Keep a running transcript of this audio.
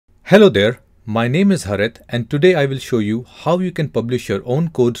Hello there, my name is Harit and today I will show you how you can publish your own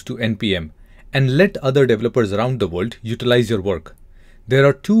code to NPM and let other developers around the world utilize your work. There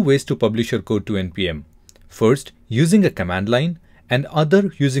are two ways to publish your code to NPM. First, using a command line, and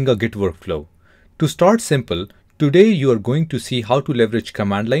other using a Git workflow. To start simple, today you are going to see how to leverage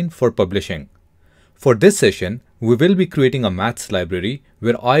command line for publishing. For this session, we will be creating a maths library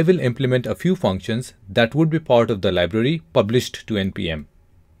where I will implement a few functions that would be part of the library published to NPM.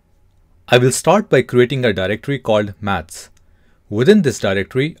 I will start by creating a directory called maths. Within this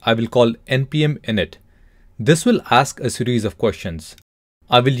directory, I will call npm init. This will ask a series of questions.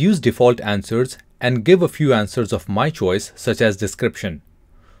 I will use default answers and give a few answers of my choice, such as description.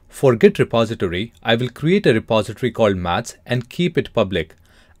 For Git repository, I will create a repository called maths and keep it public.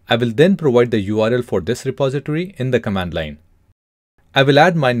 I will then provide the URL for this repository in the command line. I will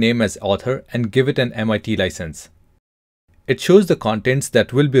add my name as author and give it an MIT license. It shows the contents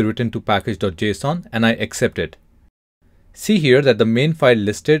that will be written to package.json and I accept it. See here that the main file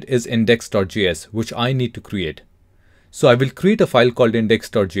listed is index.js, which I need to create. So I will create a file called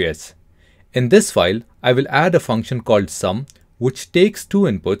index.js. In this file, I will add a function called sum, which takes two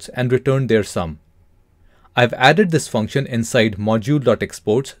inputs and return their sum. I've added this function inside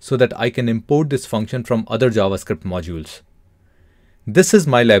module.exports so that I can import this function from other JavaScript modules. This is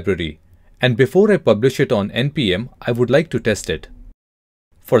my library. And before I publish it on NPM, I would like to test it.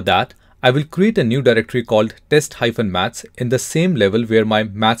 For that, I will create a new directory called test-maths in the same level where my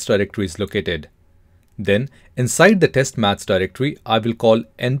maths directory is located. Then, inside the test maths directory, I will call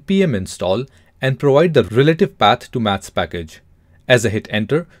npm install and provide the relative path to maths package. As I hit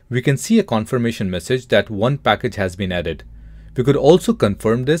enter, we can see a confirmation message that one package has been added. We could also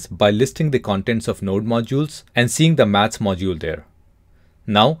confirm this by listing the contents of node modules and seeing the maths module there.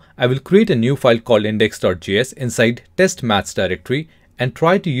 Now, I will create a new file called index.js inside test maths directory and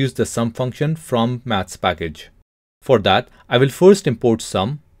try to use the sum function from maths package. For that, I will first import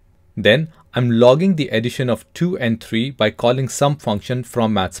sum. Then, I'm logging the addition of 2 and 3 by calling sum function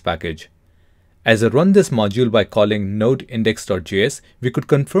from maths package. As I run this module by calling node index.js, we could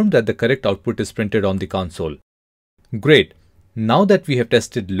confirm that the correct output is printed on the console. Great! Now that we have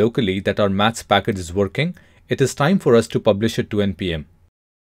tested locally that our maths package is working, it is time for us to publish it to NPM.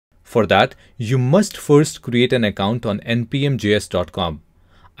 For that, you must first create an account on npmjs.com.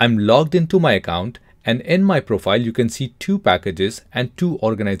 I'm logged into my account and in my profile you can see two packages and two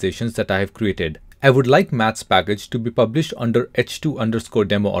organizations that I have created. I would like maths package to be published under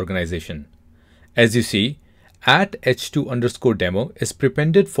h2_demo organization. As you see, @h2_demo is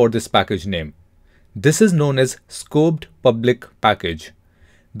prepended for this package name. This is known as scoped public package.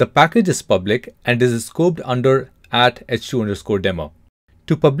 The package is public and is scoped under @h2_demo.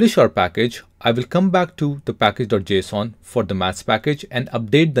 To publish our package, I will come back to the package.json for the maths package and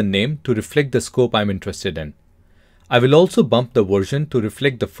update the name to reflect the scope I'm interested in. I will also bump the version to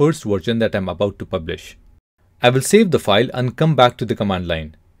reflect the first version that I'm about to publish. I will save the file and come back to the command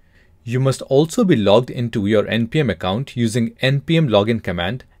line. You must also be logged into your npm account using npm login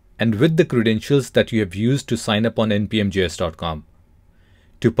command and with the credentials that you have used to sign up on npmjs.com.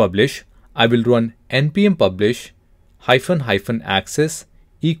 To publish, I will run npm publish --access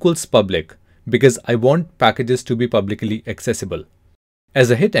equals public because I want packages to be publicly accessible.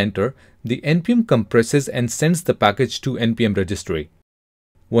 As I hit enter, the npm compresses and sends the package to npm registry.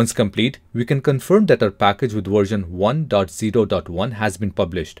 Once complete, we can confirm that our package with version 1.0.1 has been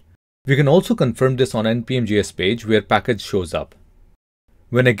published. We can also confirm this on npm.js page where package shows up.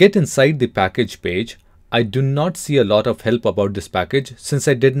 When I get inside the package page, I do not see a lot of help about this package since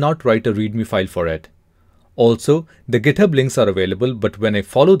I did not write a readme file for it. Also, the GitHub links are available, but when I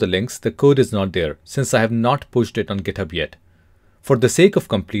follow the links, the code is not there since I have not pushed it on GitHub yet. For the sake of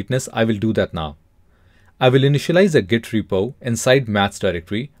completeness, I will do that now. I will initialize a Git repo inside maths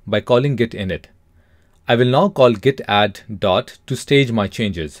directory by calling git init. I will now call git add dot to stage my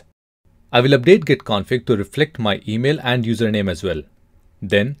changes. I will update git config to reflect my email and username as well.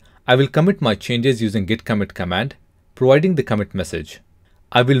 Then, I will commit my changes using git commit command, providing the commit message.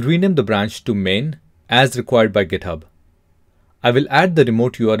 I will rename the branch to main as required by GitHub. I will add the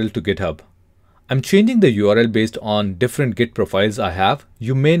remote URL to GitHub. I'm changing the URL based on different Git profiles I have.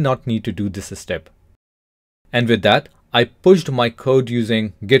 You may not need to do this step. And with that, I pushed my code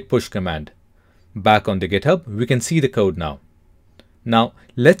using git push command. Back on the GitHub, we can see the code now. Now,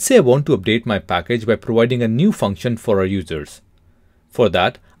 let's say I want to update my package by providing a new function for our users. For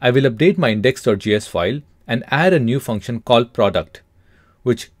that, I will update my index.js file and add a new function called product,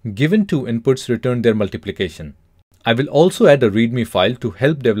 which given two inputs return their multiplication. I will also add a readme file to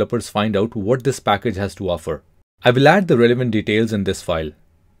help developers find out what this package has to offer. I will add the relevant details in this file.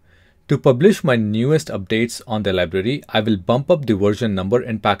 To publish my newest updates on the library, I will bump up the version number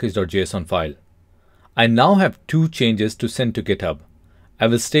in package.json file. I now have 2 changes to send to GitHub. I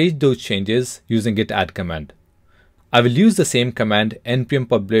will stage those changes using git add command. I will use the same command npm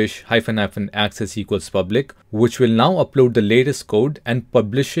publish --access equals public, which will now upload the latest code and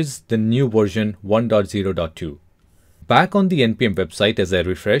publishes the new version 1.0.2. Back on the npm website, as I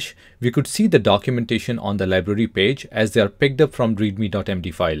refresh, we could see the documentation on the library page as they are picked up from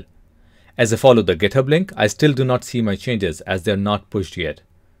readme.md file. As I follow the GitHub link, I still do not see my changes as they are not pushed yet.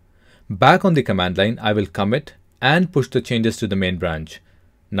 Back on the command line, I will commit and push the changes to the main branch.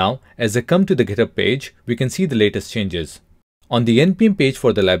 Now, as I come to the GitHub page, we can see the latest changes. On the npm page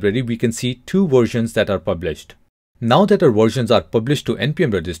for the library, we can see 2 versions that are published. Now that our versions are published to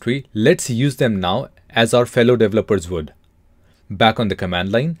npm registry, let's use them now as our fellow developers would. Back on the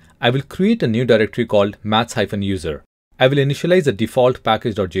command line, I will create a new directory called maths-user. I will initialize the default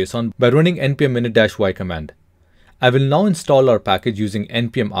package.json by running npm init-y command. I will now install our package using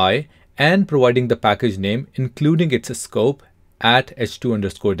npm I and providing the package name including its scope at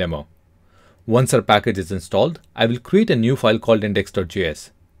h2_demo. Once our package is installed, I will create a new file called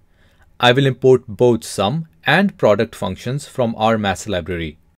index.js. I will import both sum and product functions from our maths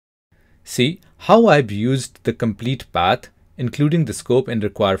library. See how I've used the complete path, including the scope in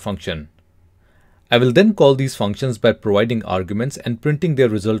require function. I will then call these functions by providing arguments and printing their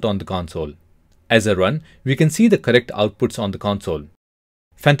result on the console. As I run, we can see the correct outputs on the console.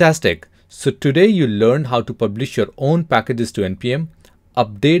 Fantastic! So today you learned how to publish your own packages to npm,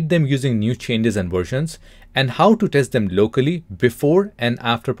 update them using new changes and versions, and how to test them locally before and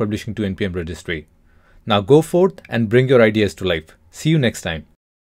after publishing to npm registry. Now go forth and bring your ideas to life. See you next time.